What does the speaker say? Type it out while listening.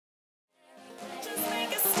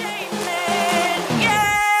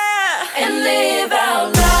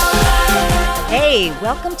Hey,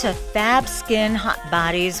 welcome to Fab Skin Hot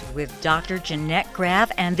Bodies with Dr. Jeanette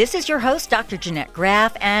Graff. And this is your host, Dr. Jeanette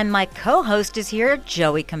Graff. And my co-host is here,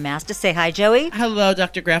 Joey Camasta. Say hi, Joey. Hello,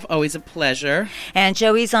 Dr. Graff. Always a pleasure. And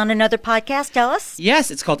Joey's on another podcast. Tell us.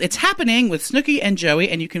 Yes, it's called It's Happening with Snooki and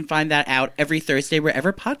Joey. And you can find that out every Thursday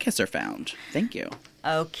wherever podcasts are found. Thank you.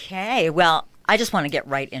 Okay. Well, I just want to get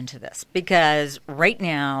right into this because right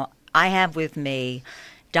now I have with me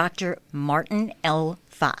Dr. Martin L.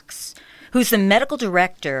 Fox, who's the medical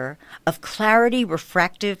director of Clarity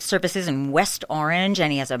Refractive Services in West Orange,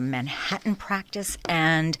 and he has a Manhattan practice,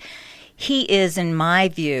 and he is, in my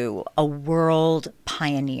view, a world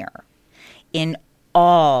pioneer in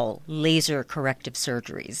all laser corrective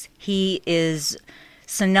surgeries. He is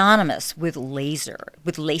synonymous with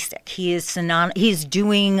LASIK. He's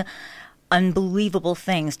doing unbelievable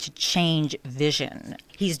things to change vision.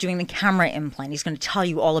 He's doing the camera implant. He's going to tell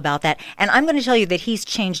you all about that. And I'm going to tell you that he's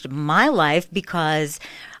changed my life because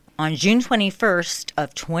on June 21st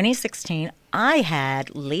of 2016, I had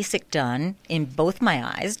LASIK done in both my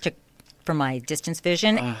eyes for my distance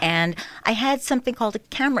vision, and I had something called a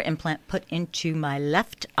camera implant put into my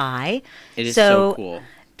left eye. It is so cool.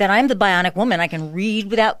 That I'm the bionic woman. I can read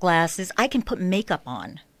without glasses. I can put makeup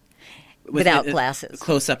on without glasses.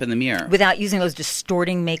 Close up in the mirror. Without using those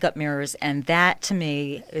distorting makeup mirrors. And that, to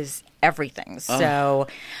me, is everything. So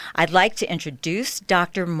I'd like to introduce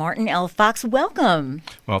Dr. Martin L. Fox. Welcome.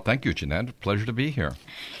 Well, thank you, Jeanette. Pleasure to be here.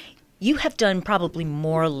 You have done probably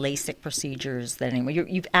more LASIK procedures than anyone.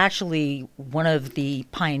 You've actually one of the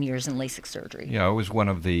pioneers in LASIK surgery. Yeah, I was one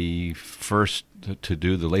of the first to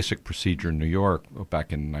do the LASIK procedure in New York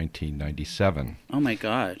back in 1997. Oh, my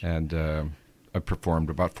God. And I performed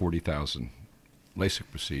about 40,000 LASIK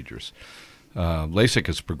procedures. LASIK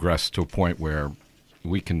has progressed to a point where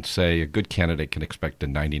we can say a good candidate can expect a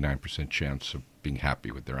 99% chance of being happy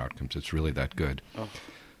with their outcomes. It's really that good. Oh.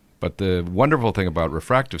 But the wonderful thing about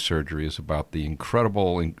refractive surgery is about the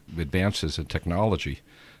incredible advances in technology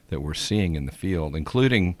that we're seeing in the field,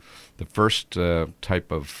 including the first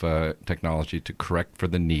type of technology to correct for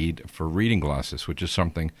the need for reading glasses, which is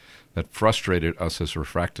something that frustrated us as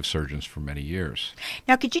refractive surgeons for many years.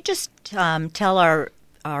 Now, could you just tell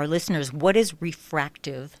our listeners what is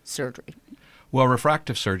refractive surgery? Well,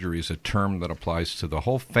 refractive surgery is a term that applies to the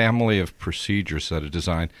whole family of procedures that are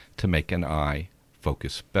designed to make an eye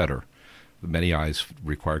focus better. Many eyes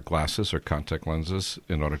require glasses or contact lenses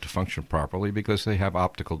in order to function properly because they have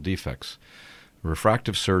optical defects.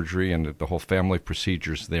 Refractive surgery and the whole family of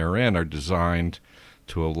procedures therein are designed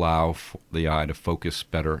to allow the eye to focus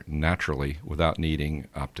better naturally without needing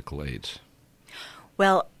optical aids.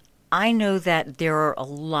 Well, I know that there are a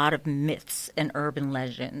lot of myths and urban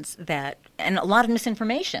legends and a lot of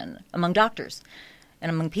misinformation among doctors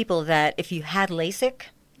and among people that if you had LASIK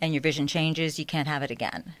and your vision changes, you can't have it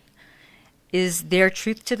again. Is there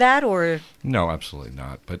truth to that, or? No, absolutely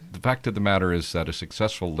not. But the fact of the matter is that a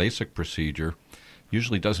successful LASIK procedure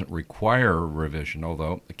usually doesn't require revision,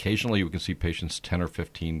 although occasionally you can see patients 10 or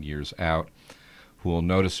 15 years out who will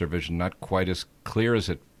notice their vision not quite as clear as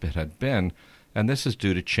it had been, and this is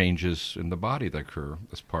due to changes in the body that occur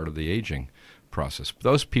as part of the aging process.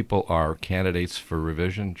 Those people are candidates for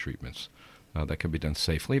revision treatments. That can be done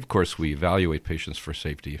safely. Of course, we evaluate patients for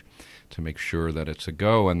safety to make sure that it's a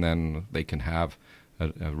go, and then they can have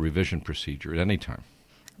a revision procedure at any time.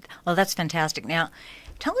 Well, that's fantastic. Now,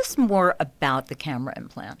 tell us more about the camera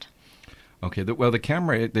implant. Okay.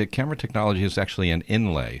 The camera technology is actually an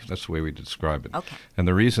inlay. That's the way we describe it. Okay. And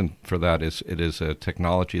the reason for that is it is a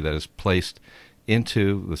technology that is placed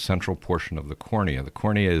into the central portion of the cornea. The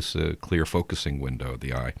cornea is a clear focusing window of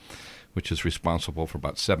the eye, which is responsible for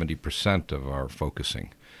about 70% of our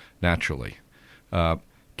focusing naturally.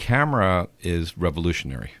 Camera is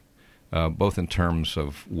revolutionary, both in terms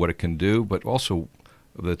of what it can do, but also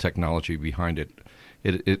the technology behind it.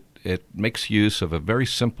 It makes use of a very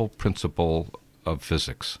simple principle of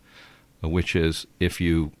physics, which is if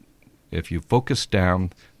you focus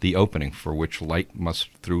down the opening for which light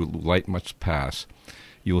must pass,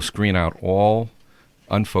 you will screen out all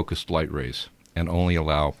unfocused light rays and only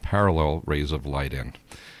allow parallel rays of light in.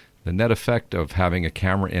 The net effect of having a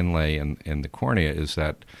camera inlay in the cornea is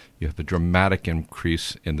that you have a dramatic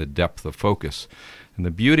increase in the depth of focus. And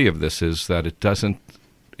the beauty of this is that it doesn't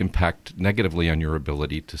impact negatively on your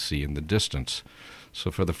ability to see in the distance.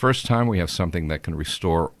 So for the first time, we have something that can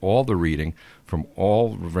restore all the reading from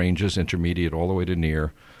all ranges, intermediate all the way to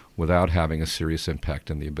near, without having a serious impact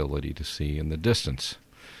on the ability to see in the distance.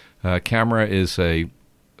 Camera is a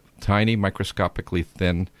tiny, microscopically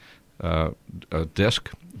thin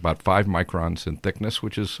disc, about 5 microns in thickness,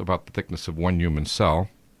 which is about the thickness of one human cell.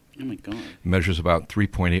 Oh, my God. Measures about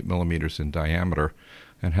 3.8 millimeters in diameter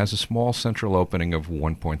and has a small central opening of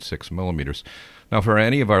 1.6 millimeters. Now, for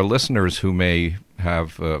any of our listeners who may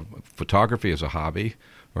have photography as a hobby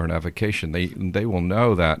or an avocation, they will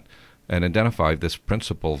know that and identify this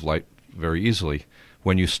principle of light very easily.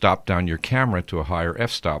 When you stop down your camera to a higher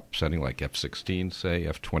f-stop setting, like f16, say,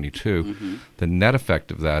 f22, the net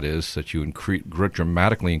effect of that is that you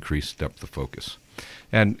dramatically increase depth of focus.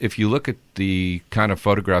 And if you look at the kind of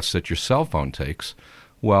photographs that your cell phone takes,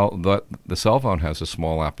 well, the cell phone has a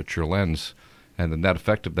small aperture lens, and the net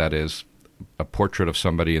effect of that is a portrait of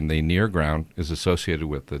somebody in the near ground is associated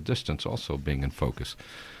with the distance also being in focus.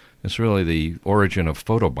 It's really the origin of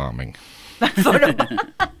photobombing.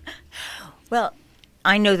 Well,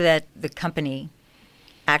 I know that the company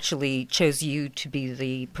actually chose you to be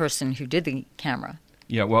the person who did the camera.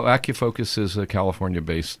 Yeah, well, AccuFocus is a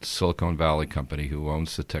California-based Silicon Valley company who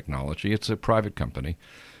owns the technology. It's a private company.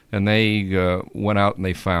 And they went out and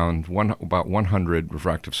they found about 100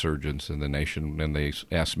 refractive surgeons in the nation, and they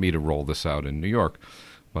asked me to roll this out in New York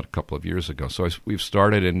about a couple of years ago. So we've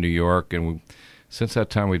started in New York, and since that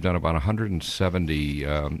time we've done about 170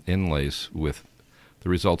 inlays, with the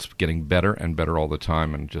results getting better and better all the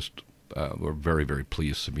time, and just we're very, very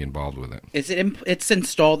pleased to be involved with it. Is it's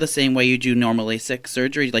installed the same way you do normal LASIK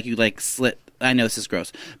surgery? Like you slit, I know this is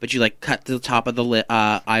gross, but you cut the top of the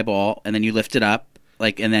eyeball, and then you lift it up,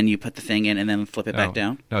 and then you put the thing in and then flip it back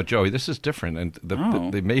down? No, Joey, this is different. And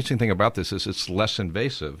the amazing thing about this is it's less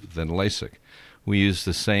invasive than LASIK. We use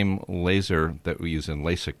the same laser that we use in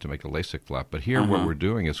LASIK to make a LASIK flap. But here what we're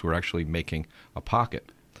doing is we're actually making a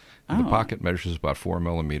pocket. And the pocket measures about 4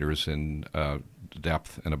 millimeters in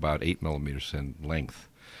depth and about 8 millimeters in length.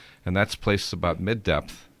 And that's placed about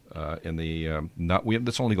mid-depth.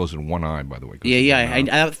 This only goes in one eye, by the way.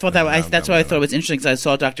 I thought that's why I thought it was interesting, because I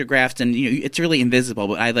saw Dr. Graft's, and it's really invisible.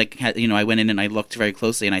 But I I went in and I looked very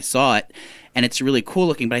closely and I saw it, and it's really cool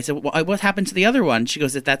looking. But I said, well, what happened to the other one? She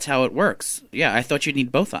goes, that's how it works. Yeah, I thought you'd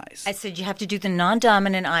need both eyes. I said you have to do the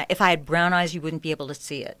non-dominant eye. If I had brown eyes, you wouldn't be able to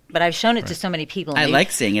see it. But I've shown it to so many people. I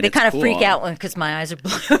like seeing it. They kind of cool. freak out because my eyes are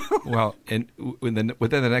blue. Well, within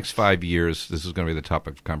the next 5 years, this is going to be the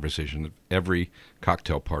topic of conversation at every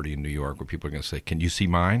cocktail party in New York, where people are going to say, "Can you see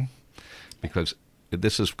mine?" Because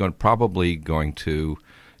this is probably going to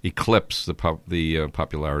eclipse the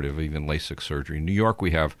popularity of even LASIK surgery. In New York,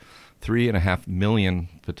 we have 3.5 million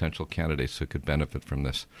potential candidates who could benefit from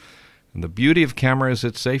this. And the beauty of camera is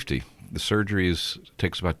its safety. The surgery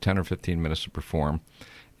takes about 10 or 15 minutes to perform.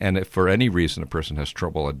 And if for any reason a person has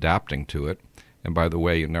trouble adapting to it, and by the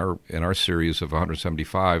way, in our series of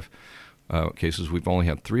 175 cases, we've only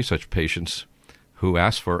had 3 such patients who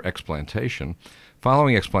asked for explantation.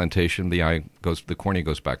 Following explantation, the cornea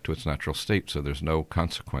goes back to its natural state, so there's no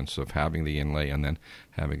consequence of having the inlay and then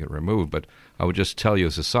having it removed. But I would just tell you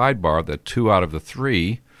as a sidebar that 2 out of the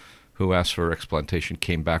 3 who asked for explantation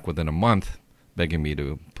came back within a month begging me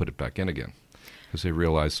to put it back in again, because they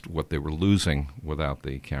realized what they were losing without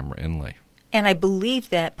the camera inlay. And I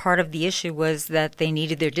believe that part of the issue was that they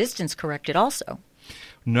needed their distance corrected also.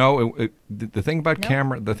 No, the thing about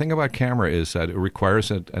camera is that it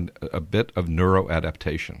requires a bit of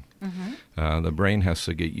neuroadaptation. The brain has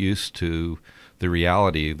to get used to the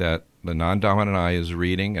reality that the non-dominant eye is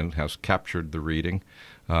reading and has captured the reading,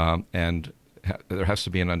 and there has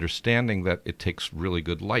to be an understanding that it takes really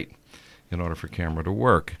good light in order for camera to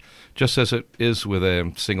work. Just as it is with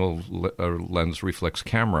a single lens reflex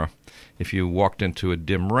camera, if you walked into a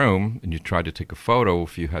dim room and you tried to take a photo,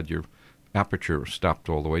 if you had your aperture stopped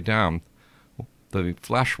all the way down, the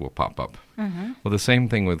flash will pop up. Well, the same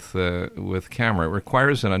thing with camera. It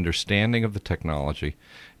requires an understanding of the technology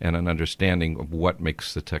and an understanding of what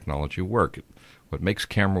makes the technology work. What makes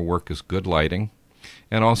camera work is good lighting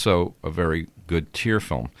and also a very good tear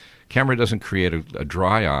film. Camera doesn't create a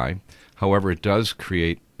dry eye. However, it does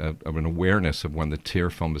create an awareness of when the tear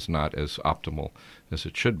film is not as optimal as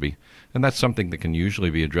it should be. And that's something that can usually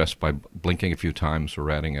be addressed by blinking a few times or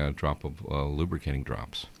adding a drop of lubricating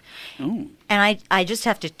drops. And I just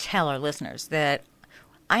have to tell our listeners that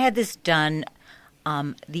I had this done.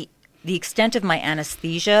 The extent of my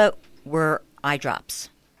anesthesia were eye drops.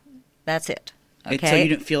 That's it. Okay? So you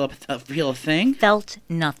didn't feel a thing? Felt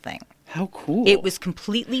nothing. How cool. It was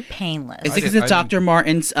completely painless. Is it because of Dr.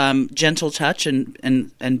 Martin's gentle touch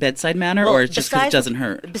and bedside manner, or it's just because it doesn't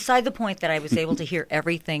hurt? Beside the point that I was able to hear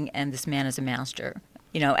everything, and this man is a master.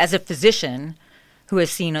 As a physician who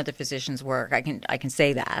has seen other physicians work, I can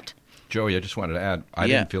say that. Joey, I just wanted to add, I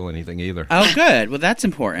didn't feel anything either. Oh, good. Well, that's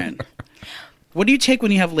important. What do you take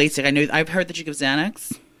when you have LASIK? I've heard that you give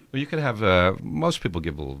Xanax. Well, you could have, most people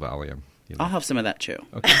give a little Valium. I'll have some of that too.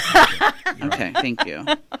 Okay. Okay, thank you.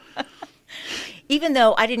 Even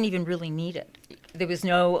though I didn't even really need it. There was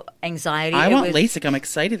no anxiety. I want LASIK. I'm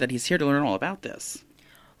excited that he's here to learn all about this.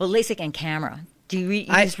 Well, LASIK and camera. Do you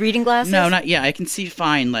use reading glasses? No, not yet. I can see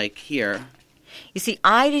fine, like here. You see,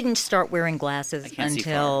 I didn't start wearing glasses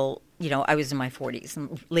until, see I was in my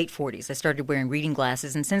 40s, late 40s. I started wearing reading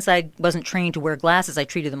glasses. And since I wasn't trained to wear glasses, I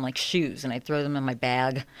treated them like shoes. And I'd throw them in my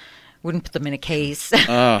bag, wouldn't put them in a case.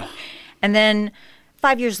 And then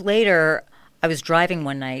 5 years later, I was driving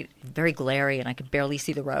one night, very glary, and I could barely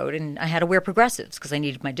see the road. And I had to wear progressives because I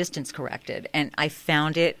needed my distance corrected. And I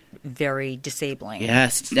found it very disabling.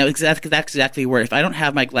 Yes, no, that's exactly where. If I don't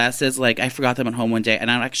have my glasses, like I forgot them at home one day,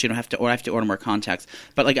 and I actually don't have to, or I have to order more contacts.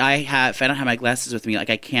 But like if I don't have my glasses with me,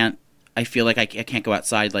 like I can't. I feel like I can't go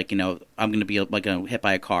outside. Like I'm going to be like hit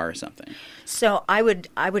by a car or something. So I would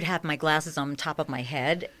have my glasses on top of my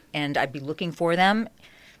head, and I'd be looking for them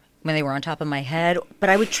when they were on top of my head, but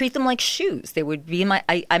I would treat them like shoes. They would be in my.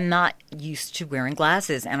 I'm not used to wearing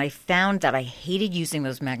glasses, and I found that I hated using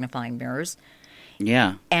those magnifying mirrors.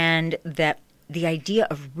 Yeah. And that the idea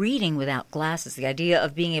of reading without glasses, the idea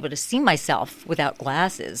of being able to see myself without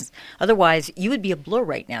glasses, otherwise you would be a blur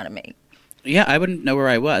right now to me. Yeah, I wouldn't know where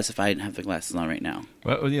I was if I didn't have the glasses on right now.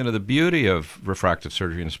 Well, the beauty of refractive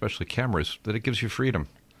surgery, and especially cameras, that it gives you freedom.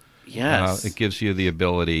 Yes. It gives you the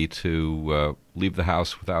ability to leave the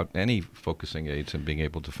house without any focusing aids and being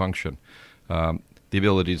able to function. The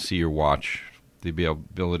ability to see your watch, the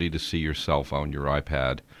ability to see your cell phone, your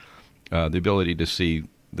iPad, the ability to see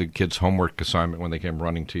the kid's homework assignment when they came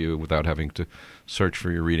running to you without having to search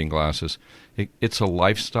for your reading glasses. It's a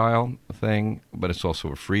lifestyle thing, but it's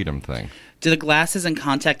also a freedom thing. Do the glasses and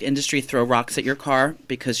contact industry throw rocks at your car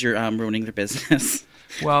because you're ruining their business?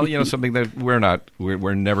 Well, something that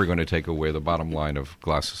we're never going to take away the bottom line of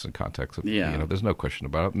glasses and contacts. Yeah. There's no question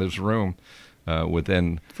about it. And there's room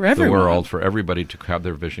within the world for everybody to have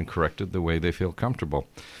their vision corrected the way they feel comfortable.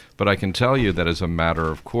 But I can tell you that as a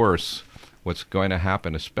matter of course, what's going to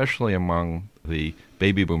happen, especially among the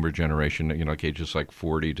baby boomer generation, ages like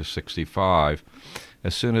 40 to 65,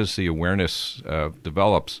 as soon as the awareness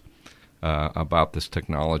develops about this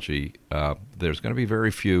technology, there's going to be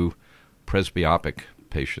very few presbyopic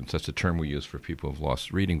patients, that's a term we use for people who've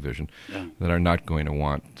lost reading vision, that are not going to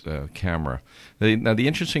want camera. Now, the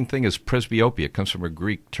interesting thing is presbyopia. It comes from a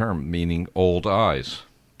Greek term meaning old eyes.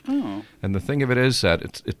 Oh. And the thing of it is that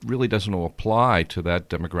it really doesn't apply to that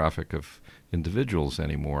demographic of individuals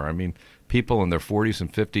anymore. I mean, people in their 40s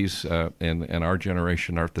and 50s in our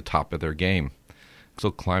generation are at the top of their game,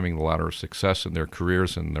 still climbing the ladder of success in their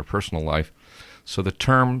careers and their personal life. So the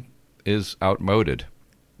term is outmoded.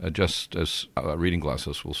 Just as reading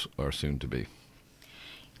glasses are soon to be.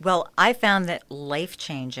 Well, I found that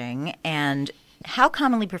life-changing. And how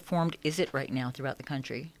commonly performed is it right now throughout the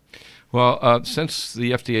country? Well, since the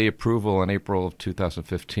FDA approval in April of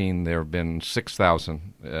 2015, there have been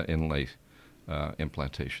 6,000 inlay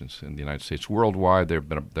implantations in the United States. Worldwide, there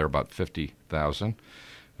are about 50,000.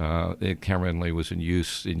 The camera inlay was in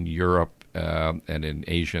use in Europe and in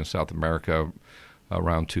Asia and South America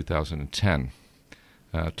around 2010.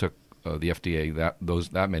 Took the FDA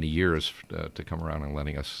that many years to come around and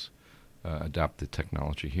letting us adopt the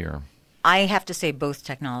technology here. I have to say both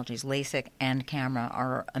technologies, LASIK and camera,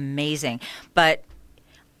 are amazing. But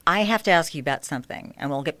I have to ask you about something, and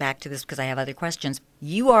we'll get back to this because I have other questions.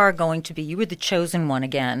 You were the chosen one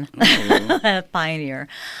again, pioneer.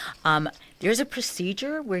 There's a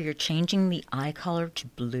procedure where you're changing the eye color to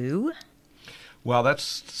blue. Well,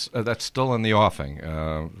 that's still in the offing.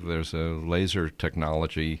 There's a laser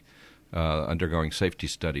technology undergoing safety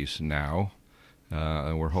studies now,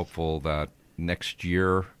 and we're hopeful that next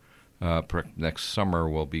year, next summer,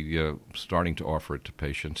 we'll be starting to offer it to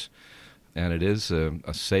patients. And it is a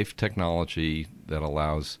safe technology that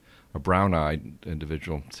allows a brown-eyed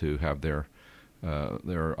individual to have their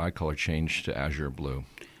eye color changed to azure blue.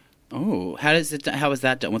 Oh, how is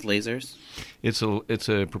that done with lasers? It's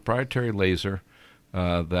a proprietary laser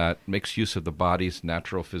that makes use of the body's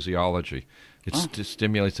natural physiology. It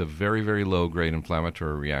stimulates a very, very low-grade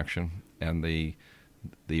inflammatory reaction, and the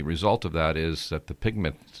result of that is that the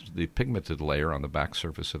pigmented layer on the back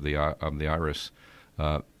surface of the iris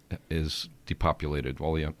is depopulated.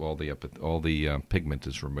 All the pigment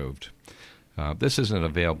is removed. This isn't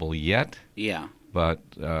available yet. Yeah, but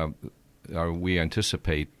we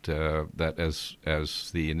anticipate that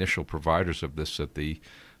as the initial providers of this at the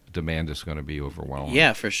demand is going to be overwhelming.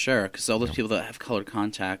 Yeah, for sure, because all those people that have colored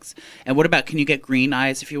contacts. And what about, can you get green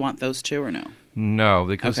eyes if you want those too, or no? No,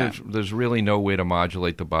 because Okay. there's really no way to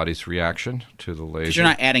modulate the body's reaction to the laser. Because you're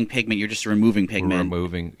not adding pigment, you're just removing We're pigment.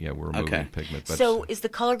 removing Okay. pigment. But So is the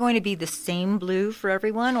color going to be the same blue for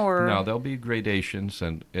everyone, or no, there'll be gradations,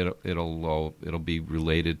 and it'll be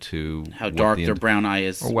related to How what dark the their brown eye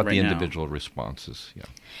is or what right the now. individual response is. Yeah.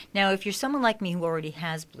 now if you're someone like me who already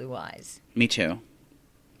has blue eyes, Me too.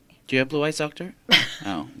 Do you have blue eyes, doctor?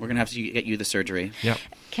 Oh, we're going to have to get you the surgery. Yep.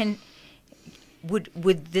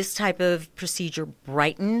 would this type of procedure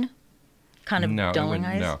brighten kind of No, it dulling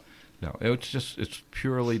wouldn't- eyes? no. It's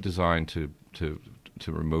purely designed to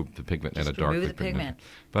remove the pigment and Just a dark remove the pigment.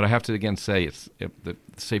 But I have to again say the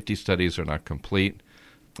safety studies are not complete,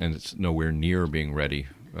 and it's nowhere near being ready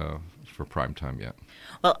for prime time yet.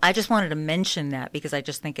 Well, I just wanted to mention that because I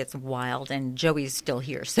just think it's wild, and Joey's still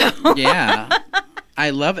here, so Yeah. I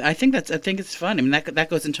love it. I think it's fun. I mean, that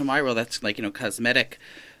goes into my role. That's like, cosmetic,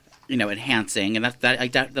 enhancing, and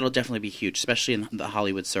that'll definitely be huge, especially in the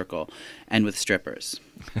Hollywood circle and with strippers.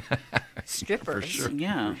 strippers. For sure.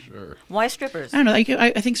 Yeah. For sure. Why strippers? I don't know.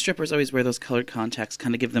 I think strippers always wear those colored contacts,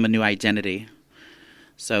 kind of give them a new identity.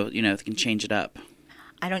 So, they can change it up.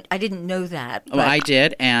 I didn't know that. Oh, but I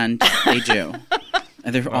did, and they do.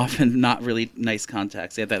 And they're often not really nice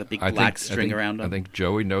contacts. They have that big black string around them. I think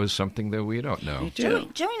Joey knows something that we don't know. They do.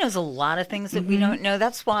 Joey knows a lot of things that we don't know.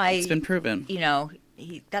 That's why It's been proven.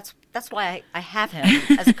 that's why I have him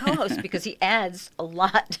as a co-host because he adds a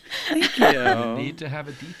lot. You need to have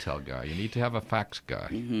a detail guy. You need to have a facts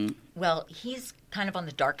guy. Well, he's kind of on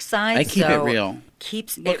the dark side. I keep it so real.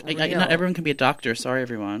 Not everyone can be a doctor. Sorry,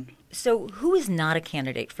 everyone. So, who is not a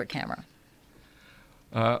candidate for camera?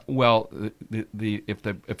 Well,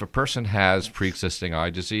 if a person has pre-existing eye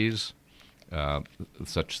disease,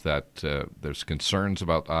 such that there's concerns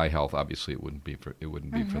about eye health, obviously it wouldn't be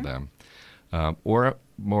for them. Or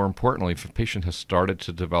more importantly, if a patient has started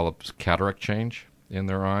to develop cataract change in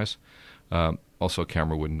their eyes, also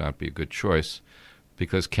camera would not be a good choice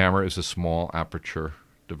because camera is a small aperture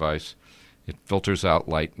device. It filters out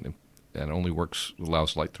light and only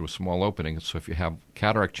allows light through a small opening. So if you have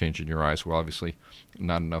cataract change in your eyes, well, obviously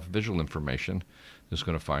not enough visual information is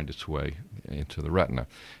going to find its way into the retina.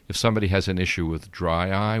 If somebody has an issue with dry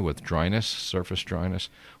eye, with dryness, surface dryness,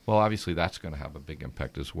 well, obviously that's going to have a big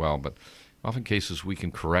impact as well. But often cases we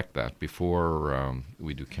can correct that before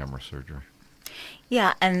we do camera surgery.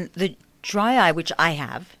 Yeah, and the dry eye, which I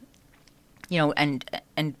have,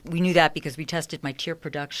 and we knew that because we tested my tear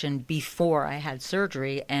production before I had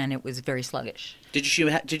surgery, and it was very sluggish. Did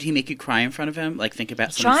he make you cry in front of him? Like think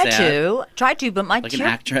about something Tried to, but my like an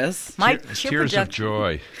actress. My Tears of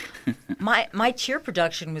joy. My tear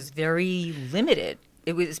production was very limited.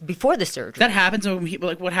 It was before the surgery. That happens when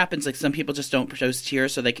people what happens? Like some people just don't produce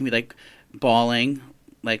tears, so they can be like bawling,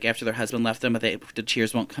 like after their husband left them, but the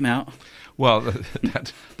tears won't come out. Well,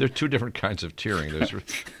 there are two different kinds of tearing. There's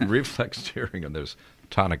reflex tearing and there's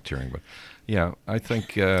tonic tearing. But yeah, I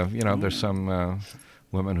think there's some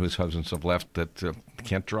women whose husbands have left that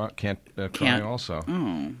can't cry. Also,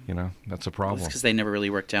 that's a problem. Because they never really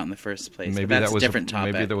worked out in the first place. Maybe but that's that was a different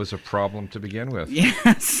topic. Maybe there was a problem to begin with.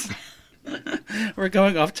 Yes. We're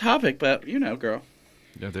going off topic, but girl.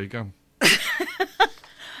 Yeah, there you go.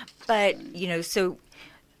 But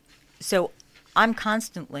so I'm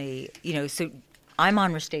constantly, so I'm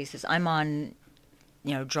on Restasis. I'm on,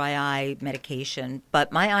 dry eye medication.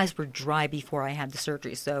 But my eyes were dry before I had the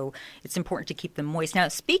surgery, so it's important to keep them moist. Now,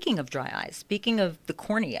 speaking of dry eyes, speaking of the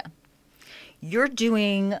cornea, you're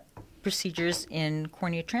doing procedures in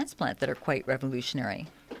cornea transplant that are quite revolutionary.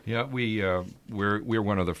 Yeah, we're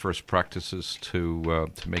one of the first practices to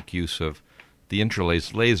make use of the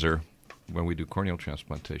intralaser laser when we do corneal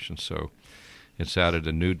transplantation. So it's added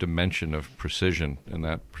a new dimension of precision in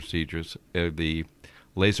that procedures. The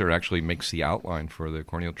laser actually makes the outline for the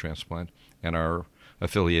corneal transplant, and our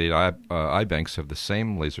affiliated eye banks have the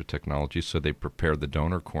same laser technology, so they prepare the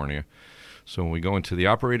donor cornea. So when we go into the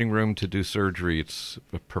operating room to do surgery, it's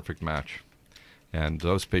a perfect match. And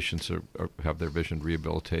those patients have their vision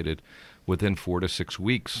rehabilitated within 4 to 6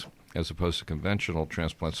 weeks, as opposed to conventional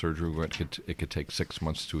transplant surgery where it could take 6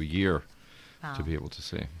 months to a year to be able to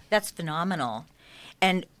see. That's phenomenal.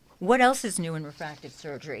 And what else is new in refractive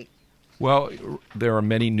surgery? Well, there are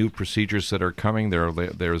many new procedures that are coming.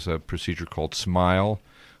 There's a procedure called SMILE,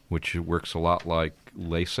 which works a lot like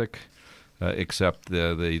LASIK, except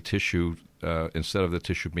the tissue, instead of the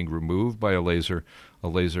tissue being removed by a laser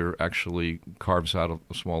actually carves out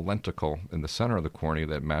a small lenticle in the center of the cornea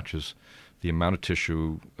that matches the amount of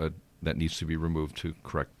tissue that needs to be removed to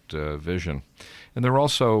correct vision. And there are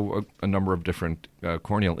also a number of different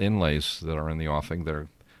corneal inlays that are in the offing that are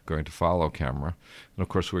going to follow camera. And of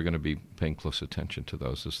course, we're going to be paying close attention to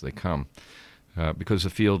those as they come, because the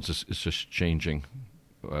field is just changing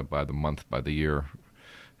by the month, by the year,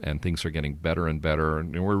 and things are getting better and better.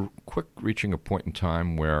 And we're quick reaching a point in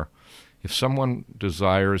time where if someone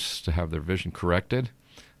desires to have their vision corrected,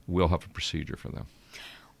 we'll have a procedure for them.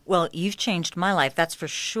 Well, you've changed my life, that's for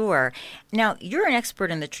sure. Now, you're an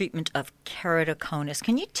expert in the treatment of keratoconus.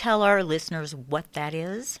 Can you tell our listeners what that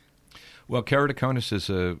is? Well, keratoconus is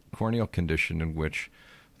a corneal condition in which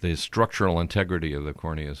the structural integrity of the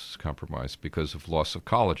cornea is compromised because of loss of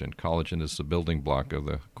collagen. Collagen is the building block of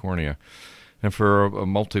the cornea. And for a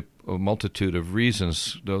multitude of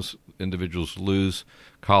reasons, those individuals lose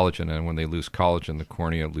collagen, and when they lose collagen, the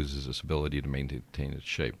cornea loses its ability to maintain its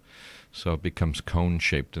shape. So it becomes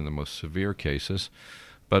cone-shaped in the most severe cases.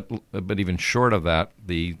 But even short of that,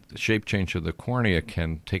 the shape change of the cornea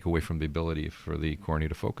can take away from the ability for the cornea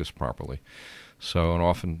to focus properly. So, and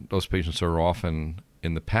often those patients are often,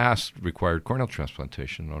 in the past, required corneal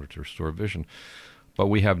transplantation in order to restore vision. But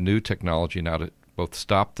we have new technology now to both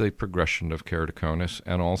stop the progression of keratoconus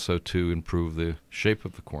and also to improve the shape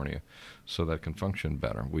of the cornea so that it can function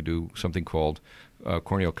better. We do something called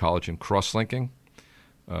corneal collagen cross-linking,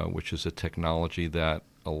 which is a technology that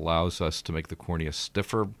allows us to make the cornea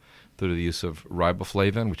stiffer through the use of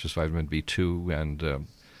riboflavin, which is vitamin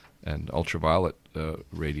B2 and ultraviolet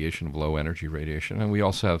radiation, of low-energy radiation. And we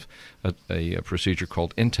also have a procedure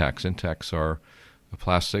called Intacs. Intacs are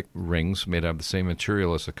plastic rings made out of the same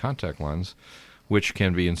material as a contact lens, which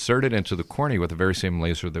can be inserted into the cornea with the very same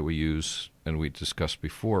laser that we use and we discussed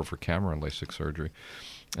before for camera and LASIK surgery.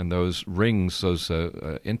 And those rings, those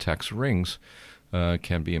Intacs rings,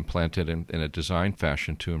 can be implanted in a design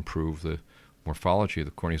fashion to improve the morphology of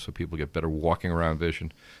the cornea so people get better walking around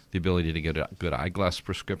vision, the ability to get a good eyeglass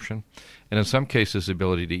prescription, and in some cases the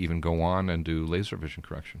ability to even go on and do laser vision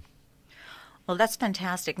correction. Well, that's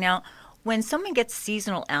fantastic. Now, when someone gets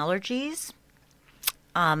seasonal allergies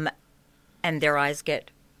and their eyes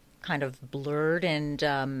get kind of blurred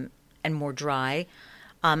and more dry,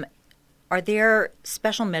 are there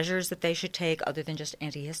special measures that they should take other than just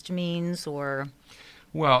antihistamines or?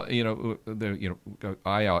 Well,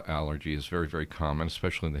 eye allergy is very, very common,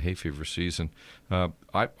 especially in the hay fever season.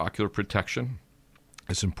 Ocular protection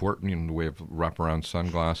is important in the way of wraparound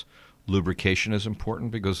sunglass. Lubrication is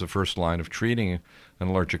important because the first line of treating an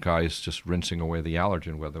allergic eye is just rinsing away the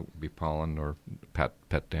allergen, whether it be pollen or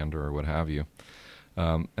pet dander or what have you.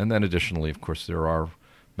 And then additionally, of course, there are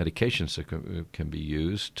medications that can be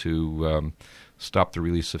used to stop the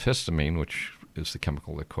release of histamine, which is the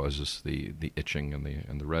chemical that causes the itching and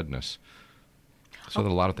the redness. So there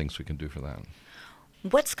are a lot of things we can do for that.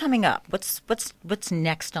 What's coming up? What's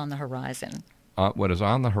next on the horizon? What is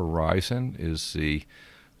on the horizon is the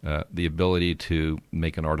ability to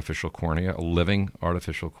make an artificial cornea, a living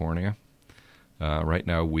artificial cornea. Right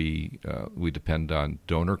now, we depend on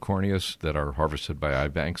donor corneas that are harvested by eye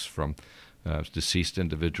banks from deceased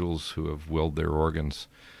individuals who have willed their organs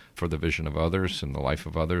for the vision of others and the life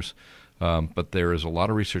of others. But there is a lot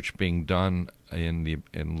of research being done in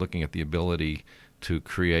looking at the ability to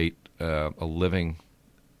create a living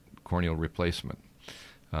corneal replacement.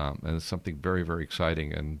 And it's something very, very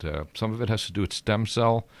exciting. And some of it has to do with stem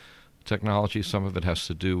cell technology. Some of it has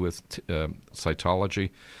to do with cytology,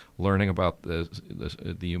 learning about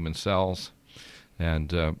the human cells.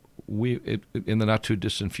 And in the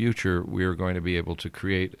not-too-distant future, we are going to be able to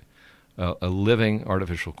create a living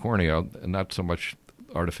artificial cornea, and not so much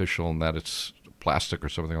artificial in that it's plastic or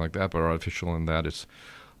something like that, but artificial in that it's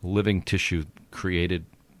living tissue created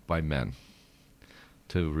by men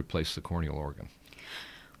to replace the corneal organ.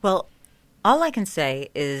 Well, all I can say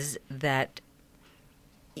is that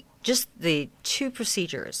just the two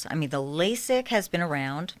procedures, I mean, the LASIK has been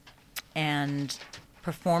around and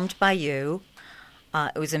performed by you.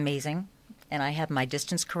 It was amazing, and I had my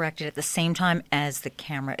distance corrected at the same time as the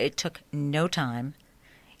camera. It took no time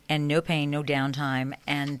and no pain, no downtime.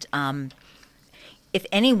 And if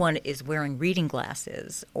anyone is wearing reading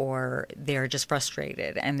glasses or they're just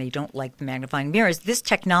frustrated and they don't like the magnifying mirrors, this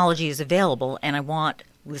technology is available, and I want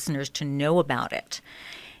listeners to know about it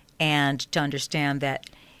and to understand that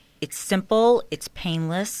it's simple, it's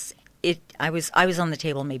painless. I was on the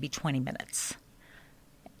table maybe 20 minutes.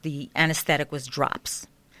 The anesthetic was drops.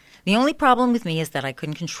 The only problem with me is that I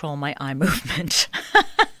couldn't control my eye movement.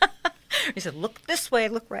 He said, look this way,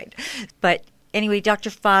 look right. But anyway,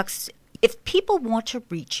 Dr. Fox, If people want to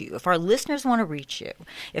reach you, if our listeners want to reach you,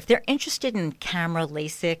 if they're interested in camera,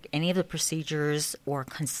 LASIK, any of the procedures, or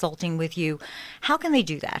consulting with you, how can they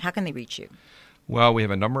do that? How can they reach you? Well, we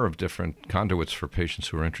have a number of different conduits for patients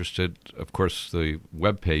who are interested. Of course, the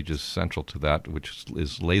web page is central to that, which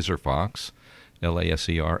is LaserFox,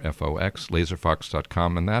 LASERFOX,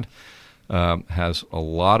 laserfox.com, and that has a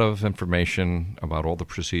lot of information about all the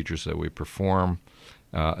procedures that we perform,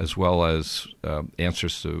 as well as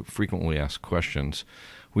answers to frequently asked questions.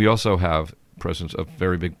 We also have presence of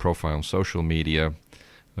very big profile on social media,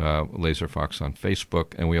 LaserFox on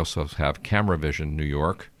Facebook, and we also have Camera Vision New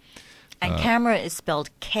York. And camera is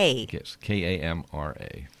spelled K. Yes,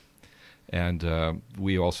 K-A-M-R-A. And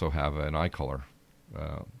we also have an eye color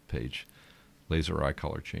page, Laser Eye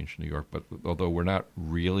Color Change New York. But although we're not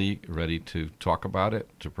really ready to talk about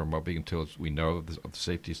it, to promote it until we know the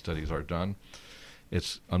safety studies are done,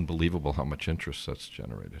 it's unbelievable how much interest that's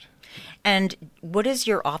generated. And what is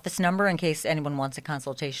your office number in case anyone wants a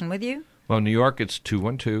consultation with you? Well, in New York, it's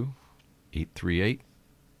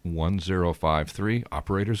 212-838-1053.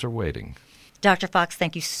 Operators are waiting. Dr. Fox,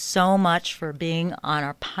 thank you so much for being on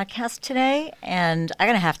our podcast today. And I'm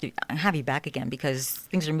going to have you back again because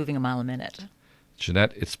things are moving a mile a minute.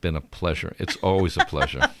 Jeanette, it's been a pleasure. It's always a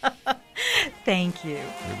pleasure. Thank you.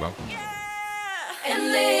 You're welcome.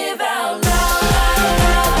 And live out.